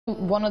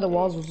one of the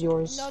walls was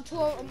yours. No, two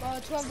of them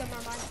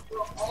are mine.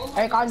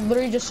 Eric, I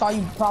literally just saw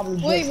you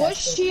probably. Wait,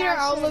 what's Cheater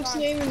Outlook's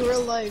name in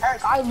real life?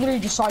 Eric, I literally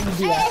just saw you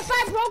do that. If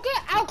I broke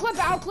it, I'll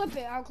clip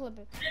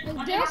it.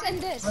 Like this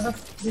and this. Where the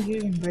f did you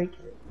even break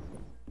it?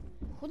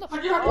 Who the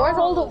fuck? Where's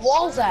all the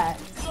walls at?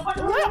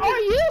 Where are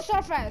you,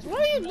 Surface?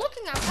 What are you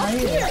looking at? Up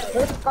here.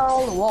 Where's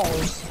all the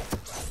walls?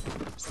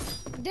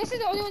 This is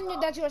the only one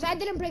that's yours. I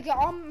didn't break it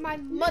on my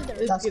mother.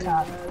 That's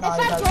cat. If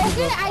I broke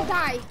it, I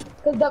die.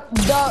 Cause the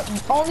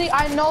only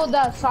I know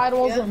the side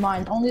walls were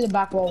mine. Only the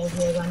back wall was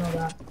yours. I know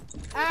that.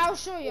 I'll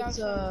show you. What's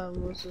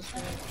this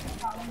name?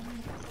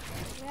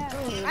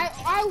 Yeah.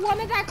 I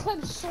wanted that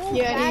clip so bad.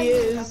 Yeah, he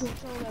is.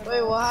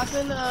 Wait, what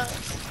happened?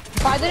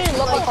 If I didn't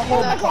look like a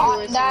whole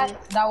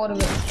bot, that would have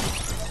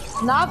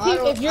been. Now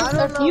if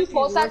you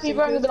post that,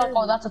 people are gonna be like,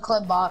 oh, that's a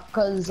clip bot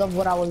because of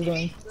what I was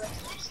doing.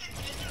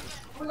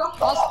 I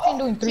was fucking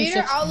doing 360.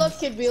 Cheater Outlook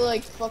could be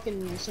like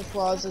fucking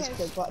Safraz's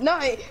clip bot. No,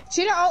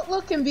 Cheater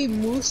Outlook can be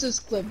Moose's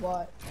clip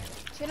bot.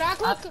 Cheater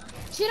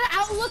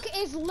Outlook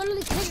is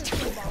literally Clinton's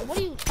clip bot. What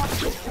are you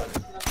talking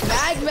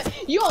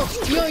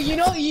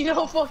about? You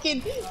know,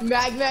 fucking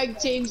Mag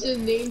changed his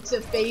name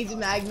to FaZe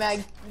Mag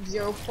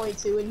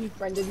 0.2 and he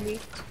friended me.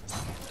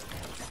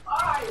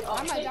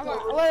 I'm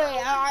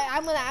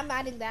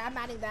adding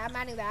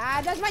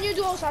that. That's my new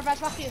duo, Starfast.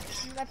 Fuck you.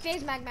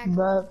 FaZe Mag.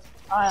 But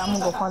alright, I'm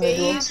gonna go find the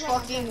duo. FaZe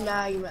fucking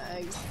Mag.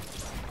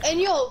 And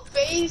yo,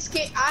 FaZe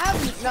King. I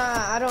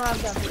don't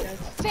have that for guys.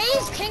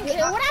 FaZe King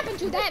Kill. What happened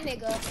to that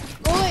nigga?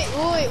 Oh,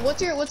 wait.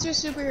 What's your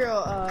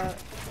superhero?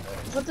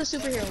 What's the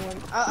superhero one?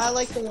 I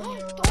like the one.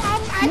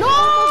 No!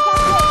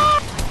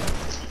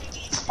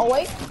 Oh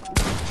wait.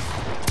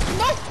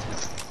 No.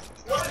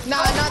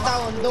 Nah, not that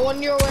one. The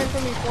one you were wearing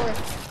from before.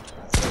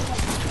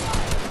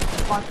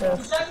 Watch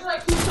this.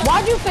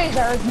 Why'd you FaZe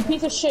Eric? You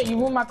piece of shit. You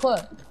ruined my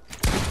clip.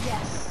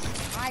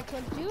 Yes. I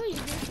could do. You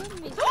didn't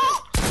put me.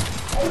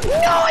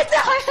 No, it's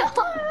not.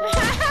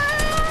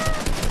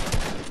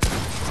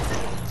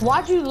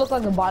 Why'd you look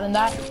like a bot in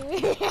that?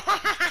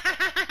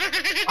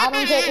 I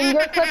don't care. In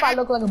your clip, I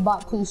look like a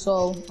bot too,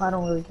 so I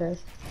don't really care.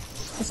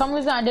 For some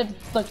reason, I did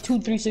like 2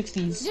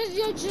 360s.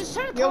 Just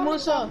turn. Yo,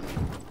 Musa.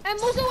 And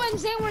Musa and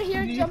Zane were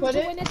here to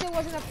witness it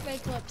wasn't a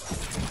fake clip.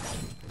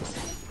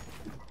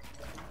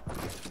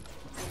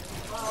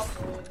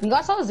 You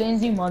guys saw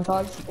Zane's new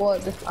montage? Or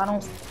I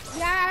don't.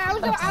 Yeah,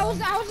 I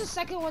was the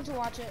second one to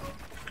watch it.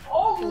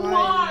 Oh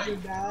my!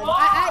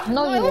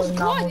 No, it was you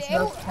good. were It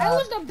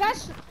was the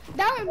best.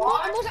 That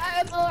was,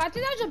 I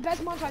think that was the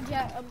best montage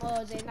yet.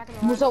 Zane, not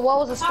gonna lie. So what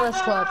was his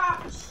first clip?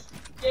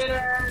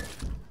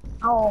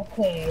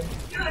 Okay.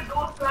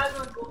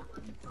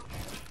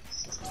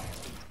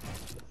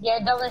 Yeah,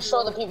 it doesn't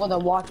show the people that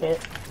watch it.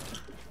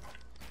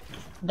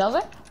 Does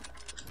it?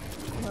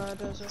 No, it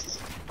doesn't.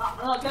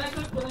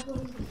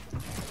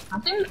 I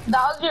think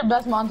that was your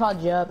best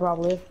montage yet,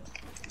 probably.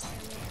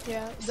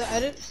 Yeah, the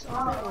edits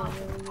on it were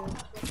really good.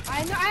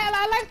 I know.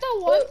 I like the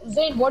one.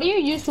 Zane, what do you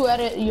use to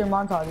edit your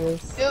montages?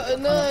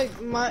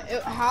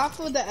 Half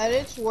of the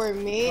edits were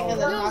me, and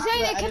then half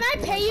Zane, of the can I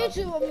edits pay were you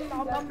to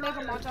make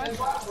a montage?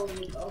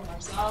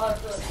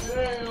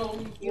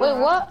 Wait,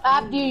 what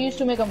app do you use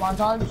to make a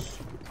montage?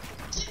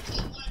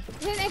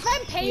 Zane, if I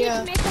pay you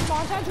to make a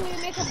montage, will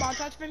you make a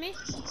montage for me?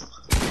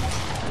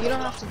 You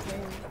don't have to pay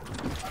me.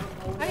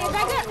 I mean, if I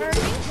get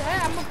earnings,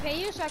 right, I'm gonna pay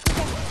you so I can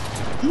get.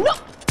 No.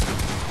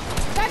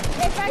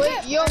 If I Wait,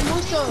 get yo, earnings,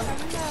 Musa. I'm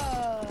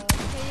gonna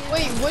pay you.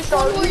 Wait, which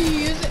one were you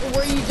using?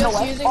 Were you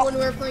just using when we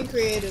were playing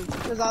creative?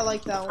 Because I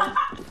like that one.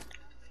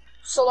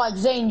 So like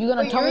Zane, you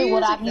gonna tell me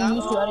what app you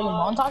use to edit your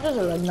montages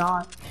or like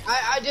not?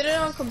 I did it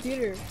on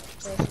computer.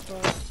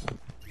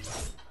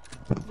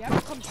 You have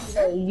a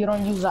computer? You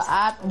don't use the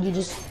app, you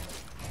just.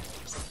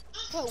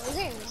 Wait,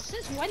 Zane,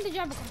 since when did you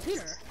have a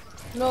computer?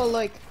 No,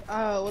 like,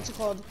 what's it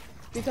called?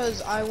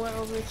 Because I went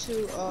over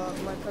to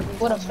my cousin's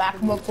Would a house.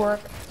 MacBook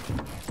work?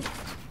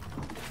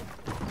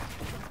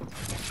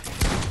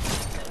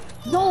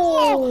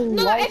 No,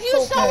 No, if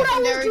you saw what I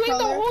was doing the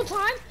color. whole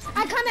time,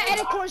 I kind of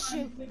edit course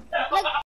you. Like,